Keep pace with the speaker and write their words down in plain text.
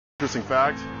Interesting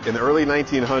fact, in the early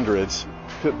 1900s,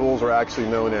 pit bulls were actually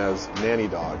known as nanny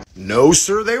dogs. No,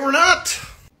 sir, they were not.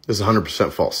 This is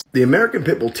 100% false. The American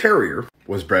Pit Bull Terrier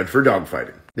was bred for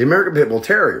dogfighting. The American Pit Bull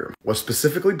Terrier was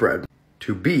specifically bred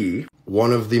to be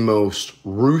one of the most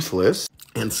ruthless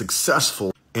and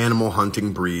successful animal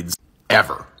hunting breeds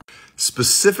ever.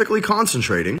 Specifically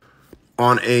concentrating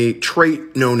on a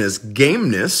trait known as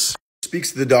gameness,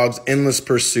 speaks to the dog's endless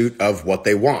pursuit of what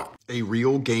they want. A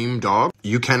real game dog,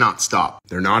 you cannot stop.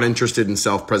 They're not interested in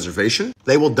self-preservation.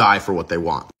 They will die for what they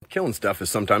want. Killing stuff is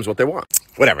sometimes what they want.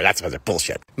 Whatever, that's about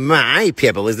bullshit. My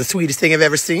pit bull is the sweetest thing I've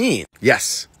ever seen.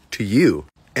 Yes, to you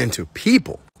and to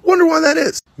people. Wonder why that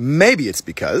is. Maybe it's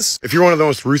because if you're one of the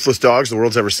most ruthless dogs the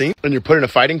world's ever seen and you're put in a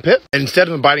fighting pit and instead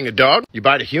of biting a dog, you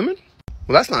bite a human,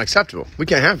 well, that's not acceptable. We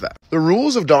can't have that. The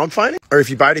rules of dog fighting are if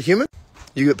you bite a human,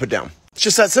 you get put down. It's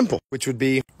just that simple, which would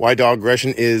be why dog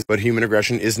aggression is, but human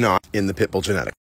aggression is not in the pit bull genetic.